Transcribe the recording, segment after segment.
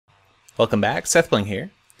Welcome back, SethBling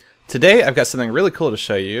here. Today I've got something really cool to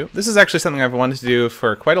show you. This is actually something I've wanted to do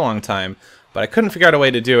for quite a long time, but I couldn't figure out a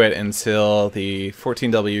way to do it until the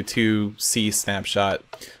 14W2C snapshot.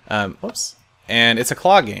 Whoops. And it's a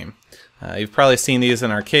claw game. You've probably seen these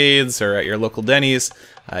in arcades or at your local Denny's.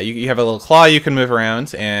 You have a little claw you can move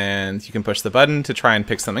around, and you can push the button to try and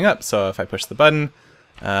pick something up. So if I push the button,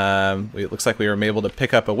 it looks like we were able to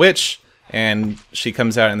pick up a witch, and she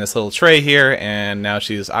comes out in this little tray here, and now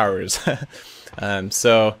she's ours.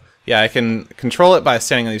 So yeah, I can control it by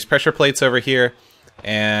standing on these pressure plates over here,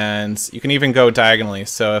 and you can even go diagonally.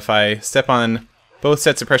 So if I step on both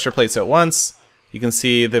sets of pressure plates at once, you can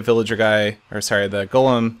see the villager guy, or sorry, the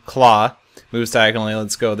golem claw moves diagonally.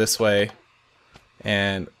 Let's go this way.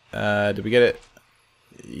 And did we get it?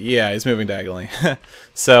 Yeah, he's moving diagonally.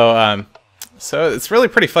 So it's really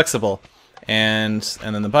pretty flexible. And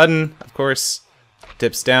then the button, of course,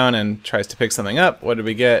 dips down and tries to pick something up. What did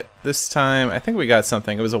we get this time? I think we got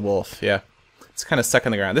something. It was a wolf. Yeah, it's kind of stuck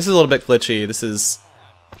in the ground. This is a little bit glitchy. This is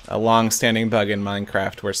a long-standing bug in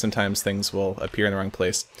Minecraft where sometimes things will appear in the wrong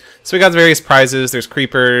place. So we got various prizes. There's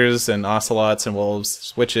creepers and ocelots and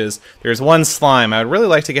wolves, witches. There's one slime. I would really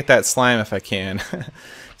like to get that slime if I can.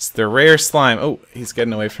 It's the rare slime. Oh, he's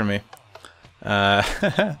getting away from me.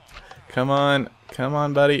 Come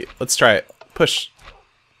on, buddy. Let's try it. Push.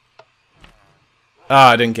 Oh,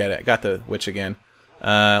 I didn't get it. Got the witch again.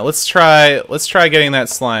 Let's try getting that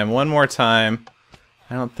slime one more time.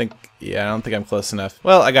 I don't think I'm close enough.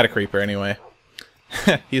 Well, I got a creeper anyway.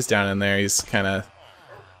 He's down in there. He's kind of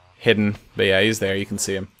hidden, but yeah, he's there. You can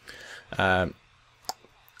see him.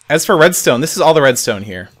 As for redstone, this is all the redstone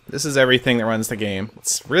here. This is everything that runs the game.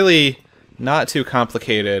 It's really not too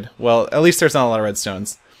complicated. Well, at least there's not a lot of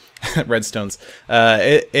redstones. Redstones.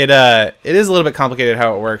 It is a little bit complicated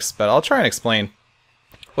how it works, but I'll try and explain.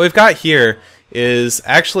 What we've got here is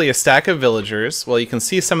actually a stack of villagers. Well, you can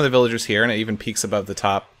see some of the villagers here, and it even peaks above the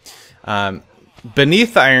top.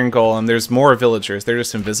 Beneath the iron golem, there's more villagers. They're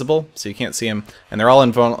just invisible, so you can't see them, and they're all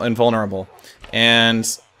invulnerable. And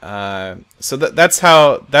so that's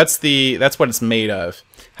what it's made of.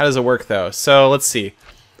 How does it work though? So let's see.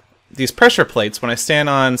 These pressure plates, when I stand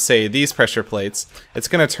on, say, these pressure plates, it's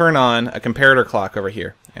going to turn on a comparator clock over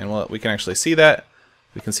here, and we can actually see that.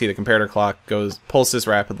 We can see the comparator clock pulses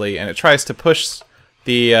rapidly, and it tries to push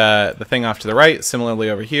the thing off to the right. Similarly,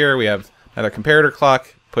 over here we have another comparator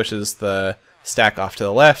clock, pushes the stack off to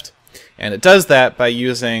the left, and it does that by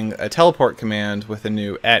using a teleport command with a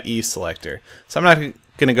new @E selector. So I'm not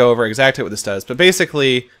going to go over exactly what this does, but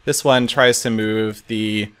basically this one tries to move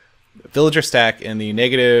the villager stack in the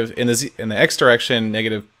X direction,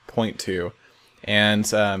 -0.2. And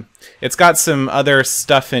it's got some other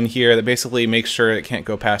stuff in here that basically makes sure it can't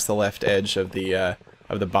go past the left edge of the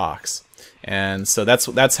box. And so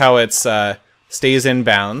that's how it stays in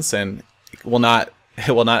bounds, and it will not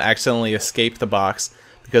accidentally escape the box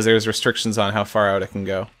because there's restrictions on how far out it can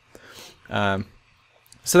go.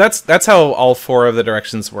 So that's how all four of the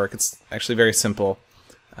directions work. It's actually very simple.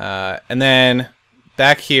 And then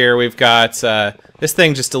back here we've got this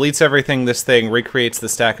thing just deletes everything. This thing recreates the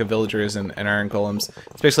stack of villagers and iron golems.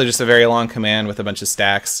 It's basically just a very long command with a bunch of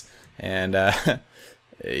stacks, and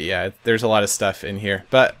yeah, there's a lot of stuff in here.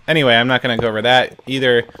 But anyway, I'm not going to go over that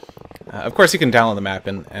either. Of course, you can download the map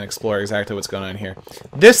and explore exactly what's going on here.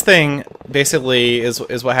 This thing basically is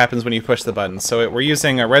what happens when you push the button. So we're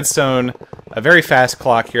using a very fast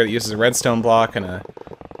clock here that uses a redstone block and a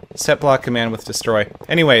set block command with destroy.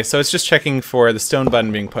 Anyway, so it's just checking for the stone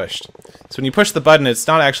button being pushed. So when you push the button, it's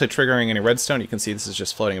not actually triggering any redstone. You can see this is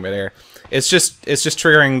just floating in midair. It's just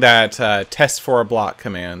triggering that test for a block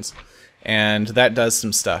command, and that does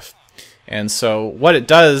some stuff. And so what it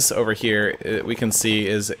does over here, we can see,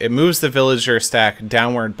 is it moves the villager stack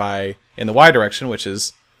downward in the Y direction, which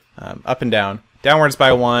is up and down. Downwards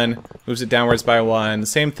by 1, moves it downwards by 1,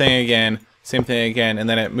 same thing again, and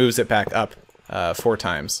then it moves it back up 4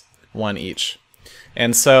 times, 1 each.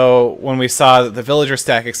 And so when we saw that the villager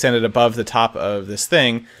stack extended above the top of this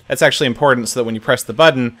thing, that's actually important so that when you press the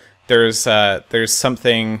button, there's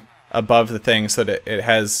something above the thing so that it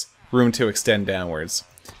has room to extend downwards.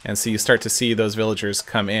 And so you start to see those villagers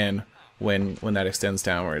come in when that extends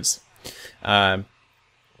downwards.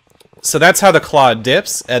 So that's how the claw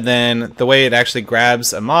dips, and then the way it actually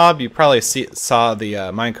grabs a mob, you probably saw the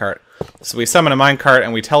minecart. So we summon a minecart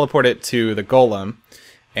and we teleport it to the golem,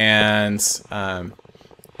 and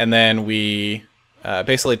then we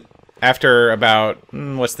basically, after about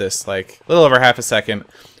what's this, like a little over half a second,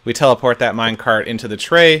 we teleport that minecart into the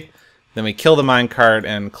tray. Then we kill the minecart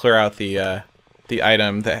and clear out the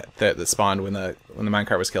item that spawned when the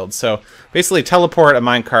minecart was killed. So basically, teleport a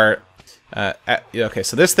minecart Okay,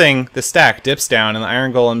 so this stack dips down, and the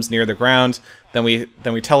iron golem's near the ground. Then we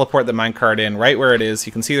teleport the minecart in right where it is.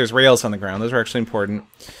 You can see there's rails on the ground. Those are actually important.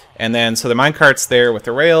 And then so the minecart's there with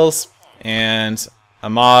the rails, and a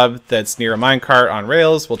mob that's near a minecart on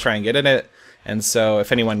rails will try and get in it. And so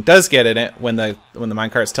if anyone does get in it, when the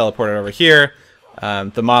minecart's teleported over here,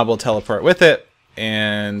 the mob will teleport with it,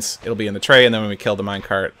 and it'll be in the tray. And then when we kill the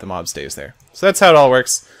minecart, the mob stays there. So that's how it all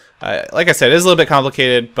works. Like I said, it is a little bit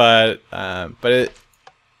complicated, but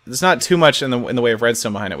there's not too much in the way of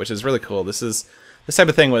redstone behind it, which is really cool. This type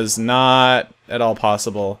of thing was not at all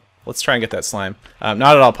possible. Let's try and get that slime.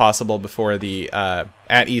 Not at all possible before the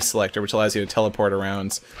at E selector, which allows you to teleport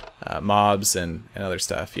around mobs and other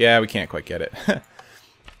stuff. Yeah, we can't quite get it.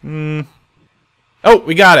 Oh,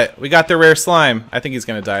 we got it. We got the rare slime. I think he's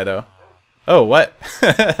gonna die though. Oh, what?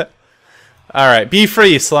 Alright, be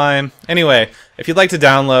free, slime. Anyway, if you'd like to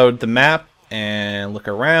download the map and look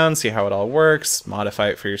around, see how it all works, modify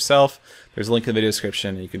it for yourself, there's a link in the video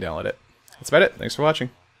description and you can download it. That's about it. Thanks for watching.